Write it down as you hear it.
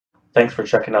Thanks for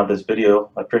checking out this video.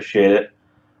 I appreciate it.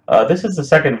 This is the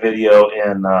second video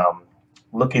in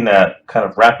looking at kind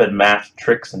of rapid math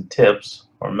tricks and tips,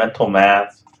 or mental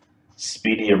math,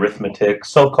 speedy arithmetic,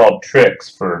 so-called tricks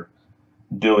for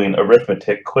doing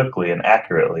arithmetic quickly and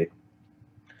accurately.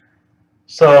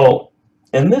 So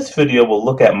in this video we'll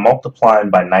look at multiplying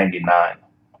by 99.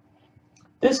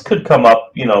 This could come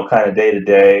up, kind of day to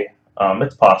day.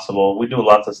 It's possible. We do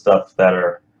lots of stuff that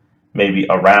are maybe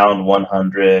around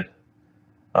 100.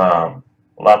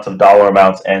 Lots of dollar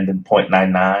amounts end in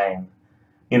 0.99,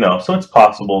 so it's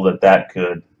possible that that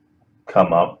could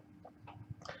come up.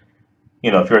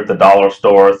 If you're at the dollar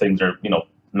store, things are,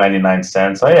 99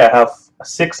 cents. Oh yeah, I have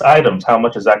 6 items. How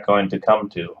much is that going to come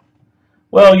to?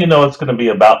 Well, it's going to be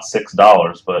about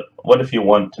 $6, but what if you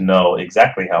want to know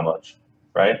exactly how much,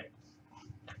 right?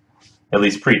 At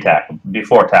least pre-tax,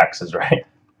 before taxes, right?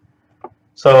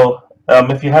 So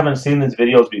if you haven't seen these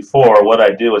videos before, what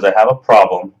I do is I have a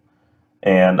problem,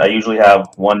 and I usually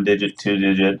have 1-digit,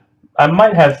 2-digit. I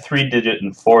might have 3-digit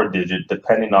and 4-digit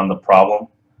depending on the problem,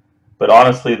 but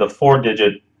honestly the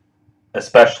 4-digit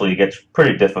especially gets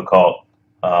pretty difficult,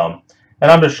 and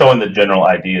I'm just showing the general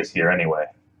ideas here anyway.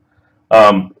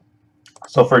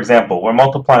 So for example, we're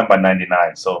multiplying by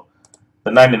 99, so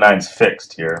the 99 is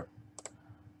fixed here,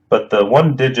 but the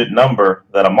 1-digit number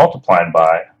that I'm multiplying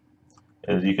by,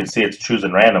 as you can see, it's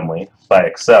chosen randomly by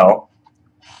Excel.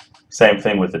 Same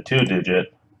thing with the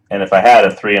 2-digit, and if I had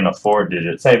a 3 and a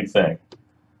 4-digit, same thing.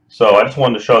 So I just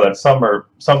wanted to show that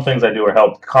some things I do are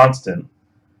held constant,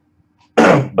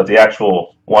 but the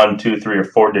actual 1, 2, 3, or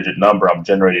 4-digit number I'm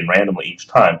generating randomly each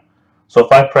time. So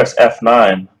if I press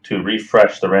F9 to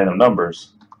refresh the random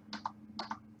numbers,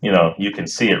 you can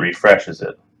see it refreshes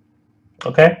it.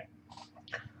 Okay?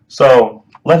 So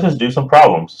let's just do some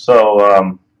problems.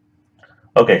 So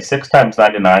okay, 6 times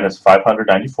 99 is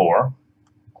 594.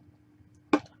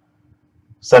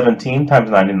 17 times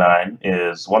 99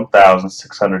 is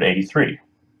 1,683.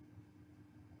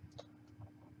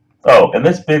 Oh, and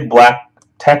this big black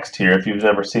text here, if you've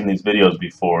ever seen these videos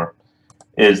before,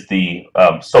 is the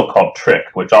so-called trick,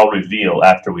 which I'll reveal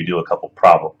after we do a couple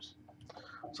problems.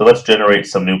 So let's generate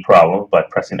some new problems by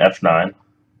pressing F9.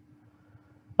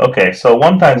 Okay, so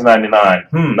 1 times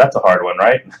 99, that's a hard one,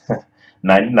 right?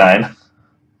 99.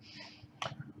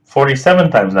 47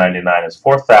 times 99 is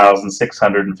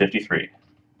 4,653.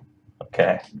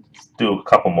 Okay, let's do a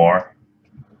couple more.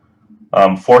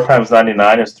 4 times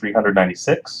 99 is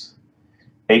 396.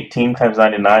 18 times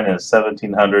 99 is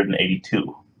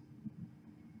 1,782.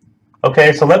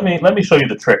 Okay, so let me show you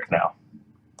the trick now.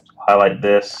 Highlight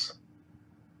this,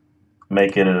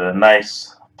 make it a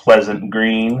nice, pleasant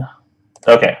green.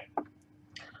 Okay,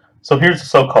 so here's the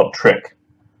so-called trick.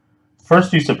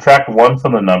 First, you subtract 1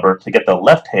 from the number to get the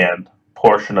left-hand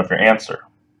portion of your answer.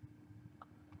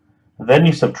 Then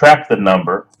you subtract the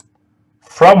number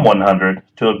from 100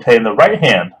 to obtain the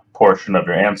right-hand portion of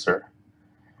your answer.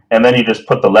 And then you just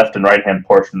put the left and right-hand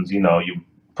portions, you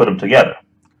put them together.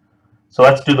 So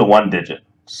let's do the 1-digit.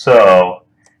 So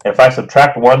if I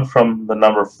subtract 1 from the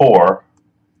number 4,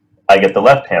 I get the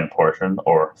left-hand portion,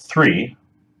 or 3,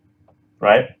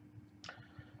 right?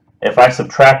 If I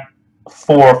subtract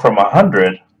 4 from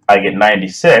 100, I get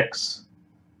 96.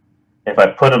 If I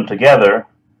put them together,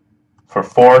 for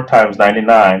 4 times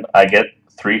 99, I get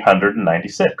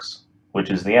 396, which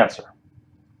is the answer.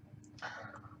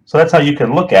 So that's how you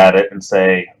can look at it and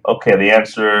say, okay, the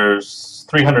answer is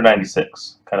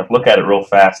 396. Kind of look at it real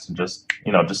fast and just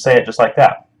say it just like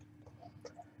that.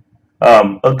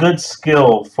 A good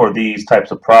skill for these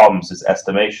types of problems is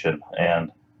estimation and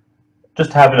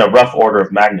just having a rough order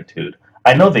of magnitude.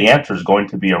 I know the answer is going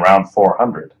to be around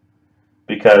 400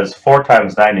 because 4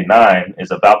 times 99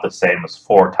 is about the same as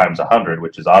 4 times 100,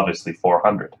 which is obviously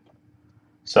 400.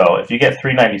 So if you get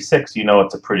 396, you know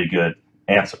it's a pretty good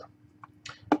answer.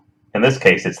 In this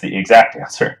case, it's the exact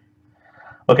answer.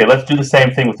 Okay, let's do the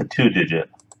same thing with the 2-digit.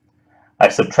 I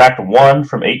subtract 1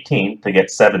 from 18 to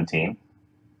get 17.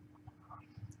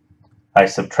 I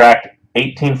subtract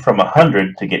 18 from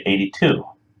 100 to get 82.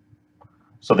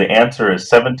 So the answer is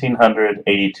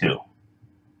 1,782.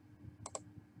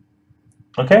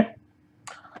 Okay?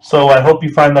 So I hope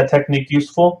you find that technique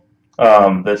useful,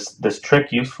 this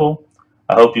trick useful.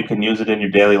 I hope you can use it in your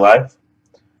daily life.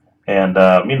 And,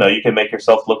 you can make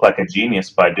yourself look like a genius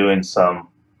by doing some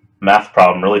math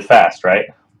problem really fast, right?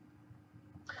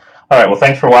 All right, well,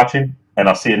 thanks for watching, and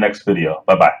I'll see you next video.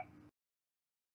 Bye-bye.